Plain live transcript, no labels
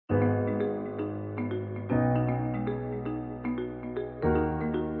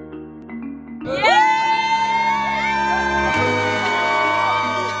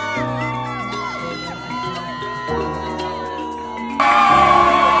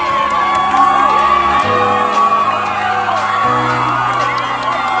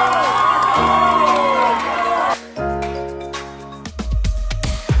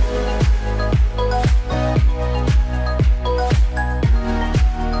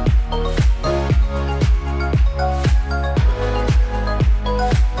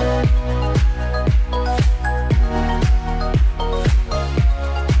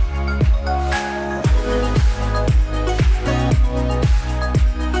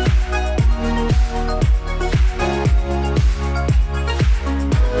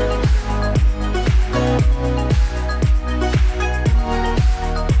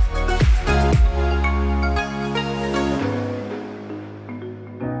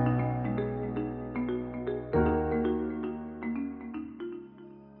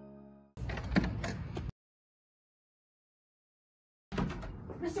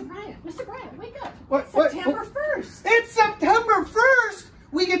Mr. Bryant, wake up. What? September 1st. It's September 1st.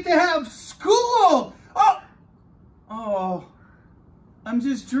 We get to have school. Oh, I'm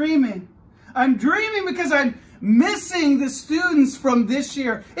just dreaming. I'm dreaming because I'm missing the students from this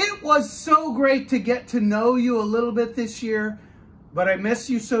year. It was so great to get to know you a little bit this year, but I miss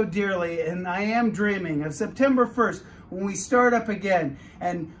you so dearly, and I am dreaming of September 1st when we start up again.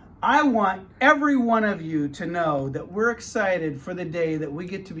 And I want every one of you to know that we're excited for the day that we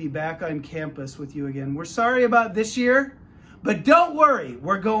get to be back on campus with you again. We're sorry about this year, but don't worry,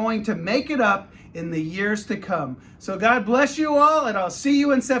 we're going to make it up in the years to come. So God bless you all, and I'll see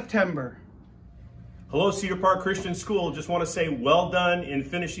you in September. Hello, Cedar Park Christian School. Just want to say well done in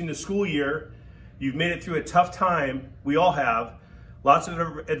finishing the school year. You've made it through a tough time. We all have. Lots of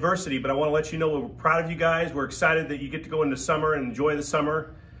adversity, but I want to let you know we're proud of you guys. We're excited that you get to go into summer and enjoy the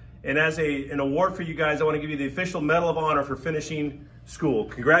summer. And as an award for you guys, I want to give you the official Medal of Honor for finishing school.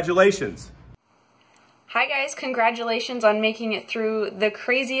 Congratulations. Hi guys, congratulations on making it through the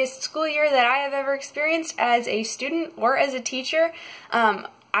craziest school year that I have ever experienced as a student or as a teacher.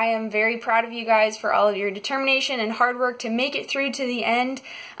 I am very proud of you guys for all of your determination and hard work to make it through to the end.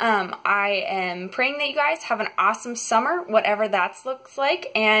 I am praying that you guys have an awesome summer, whatever that looks like,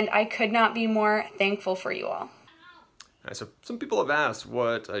 and I could not be more thankful for you all. So some people have asked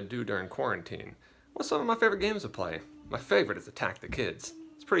what I do during quarantine. What's some of my favorite games to play? My favorite is Attack the Kids.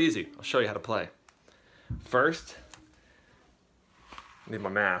 It's pretty easy. I'll show you how to play. First, I need my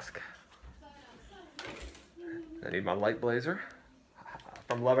mask. I need my light blazer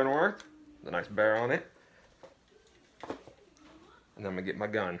from Leavenworth, the nice bear on it. And then I'm gonna get my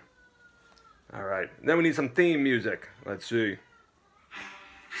gun. All right, then we need some theme music. Let's see.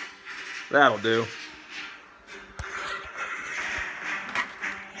 That'll do.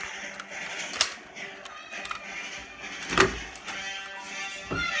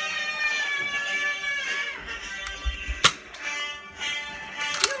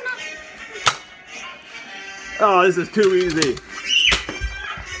 Oh, this is too easy.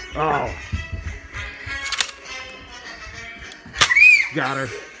 Oh. Got her.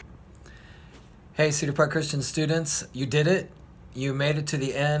 Hey, Cedar Park Christian students, you did it. You made it to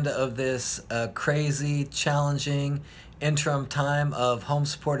the end of this crazy, challenging interim time of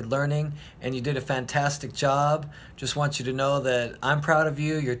home-supported learning, and you did a fantastic job. Just want you to know that I'm proud of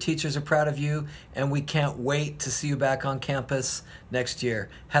you, your teachers are proud of you, and we can't wait to see you back on campus next year.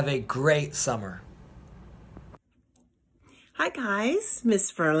 Have a great summer. Hi guys,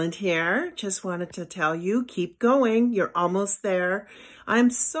 Miss Ferland here. Just wanted to tell you, keep going. You're almost there. I'm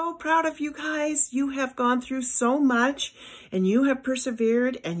so proud of you guys. You have gone through so much and you have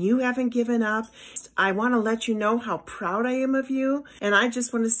persevered and you haven't given up. I want to let you know how proud I am of you. And I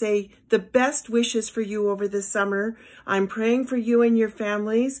just want to say the best wishes for you over this summer. I'm praying for you and your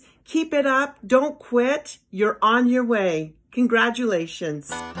families. Keep it up. Don't quit. You're on your way.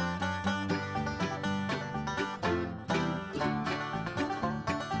 Congratulations.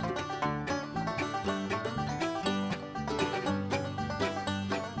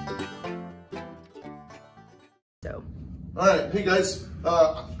 All right, hey guys,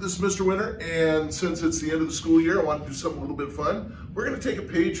 this is Mr. Winter, and since it's the end of the school year, I want to do something a little bit fun. We're going to take a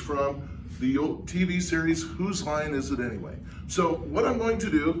page from the TV series, Whose Line Is It Anyway? So what I'm going to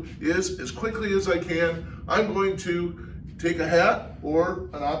do is, as quickly as I can, I'm going to take a hat or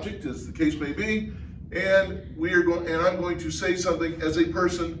an object, as the case may be, and I'm going to say something as a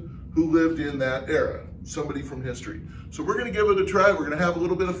person who lived in that era, somebody from history. So we're going to give it a try. We're going to have a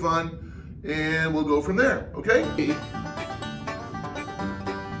little bit of fun, and we'll go from there, okay?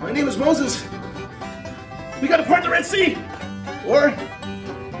 My name is Moses. We got to part the Red Sea. Or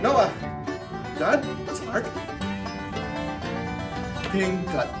Noah. God, that's Mark. King,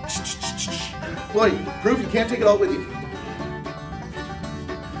 God. Boy, proof you can't take it all with you.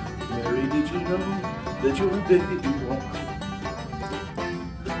 Mary, did you know that your baby won't?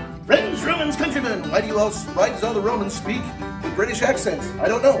 Friends, Romans, countrymen, why do all the Romans speak with British accents? I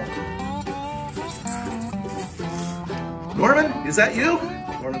don't know. Norman, is that you?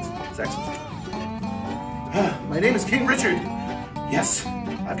 Norman's Saxon. My name is King Richard. Yes,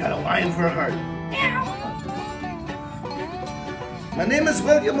 I've got a lion for a heart. My name is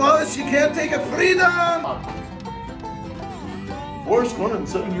William Wallace. You can't take a freedom.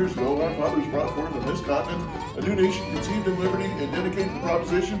 407 years ago, our fathers brought forth on this continent a new nation conceived in liberty and dedicated to the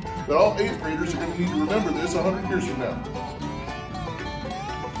proposition that all 8th graders are going to need to remember this 100 years from now.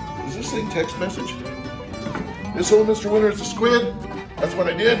 Is this a text message? This old Mr. Winter is a squid. That's what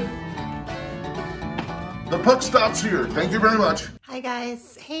I did. The puck stops here. Thank you very much. Hi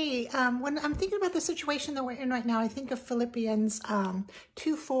guys. Hey, when I'm thinking about the situation that we're in right now, I think of Philippians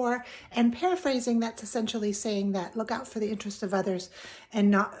 2:4, and paraphrasing, that's essentially saying that look out for the interest of others and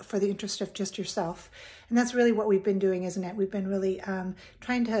not for the interest of just yourself. And that's really what we've been doing, isn't it? We've been really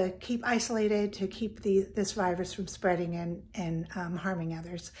trying to keep isolated, to keep this virus from spreading and harming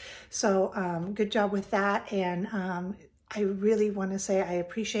others. So good job with that. And I really want to say I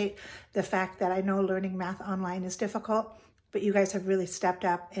appreciate the fact that I know learning math online is difficult, but you guys have really stepped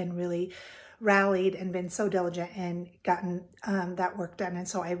up and really rallied and been so diligent and gotten that work done. And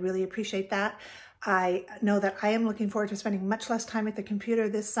so I really appreciate that. I know that I am looking forward to spending much less time at the computer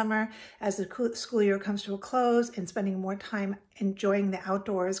this summer as the school year comes to a close, and spending more time enjoying the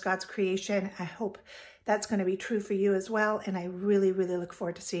outdoors, God's creation. I hope that's going to be true for you as well. And I really, really look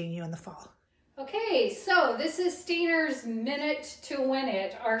forward to seeing you in the fall. Okay, so this is Steiner's Minute to Win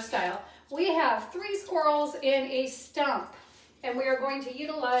It, our style. We have 3 squirrels in a stump, and we are going to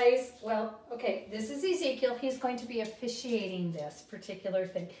utilize, well, okay, this is Ezekiel. He's going to be officiating this particular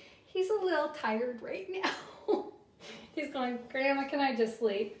thing. He's a little tired right now. He's going, Grandma, can I just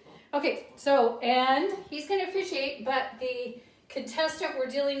sleep? Okay, so, and he's going to officiate, but the contestant we're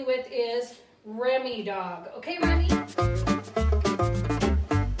dealing with is Remy Dog. Okay, Remy?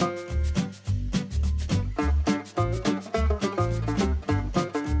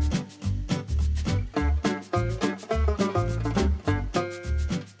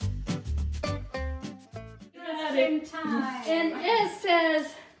 Time. And it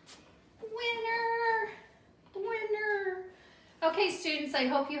says, winner, winner. Okay, students, I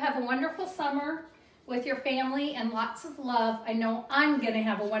hope you have a wonderful summer with your family and lots of love. I know I'm going to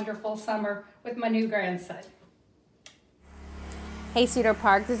have a wonderful summer with my new grandson. Hey Cedar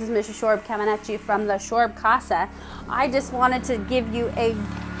Park, this is Mrs. Shorb coming at you from the Shorb Casa. I just wanted to give you a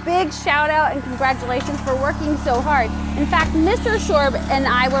big shout out and congratulations for working so hard. In fact, Mr. Shorb and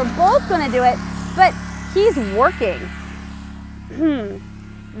I were both going to do it, but he's working.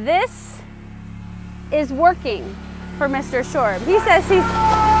 This is working for Mr. Shorb. He says he's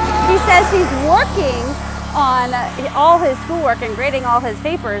working on all his schoolwork and grading all his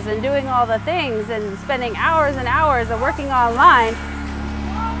papers and doing all the things and spending hours and hours of working online.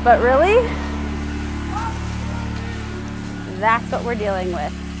 But really, that's what we're dealing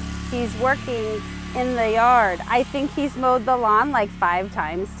with. He's working in the yard. I think he's mowed the lawn like 5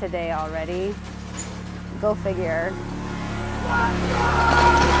 times today already. Go figure.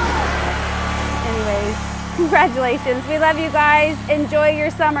 Anyways, congratulations. We love you guys. Enjoy your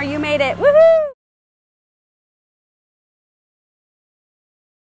summer. You made it. Woohoo!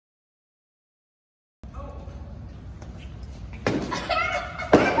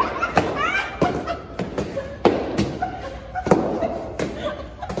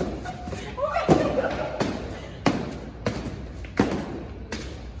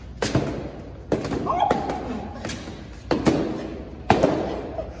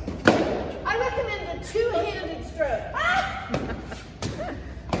 Two-handed stroke.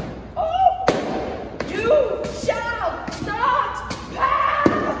 Oh! You shall not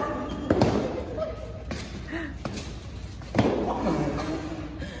pass!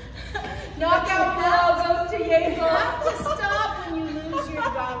 Knockout ball goes to Yazel. You have to stop when you lose your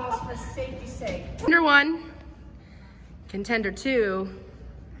goggles for safety's sake. Contender 1, contender 2,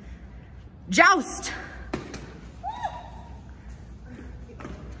 joust!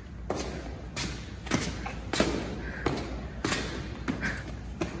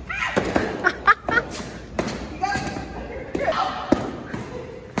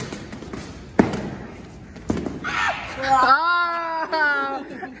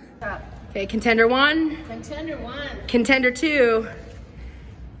 Okay, contender 1. Contender 1. Contender 2.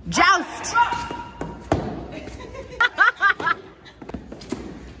 Joust!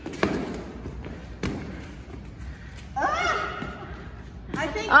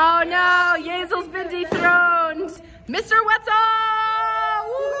 Oh no, Yazel's been dethroned. Mr. Wetzel!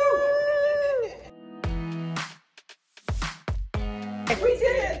 Woo! We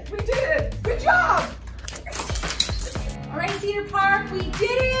did it! We did it! Good job! All right, Cedar Park, we did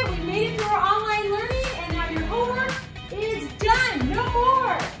it. We made it through our online learning, and now your homework is done. No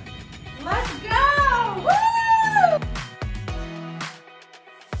more. Let's go! Woo!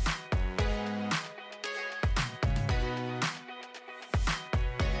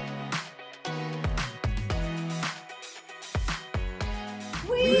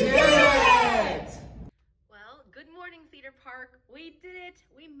 We did it! Well, good morning, Cedar Park. We did it.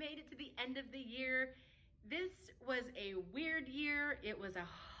 We made it to the end of the year. This was a weird year. It was a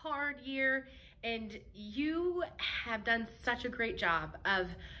hard year, and you have done such a great job of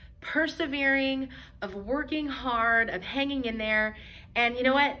persevering, of working hard, of hanging in there. And you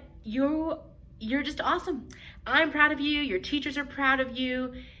know what? You're just awesome. I'm proud of you. Your teachers are proud of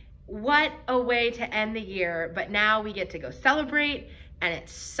you. What a way to end the year. But now we get to go celebrate, and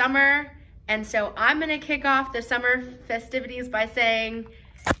it's summer. And so I'm gonna kick off the summer festivities by saying,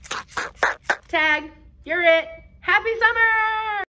 Tag, you're it. Happy summer!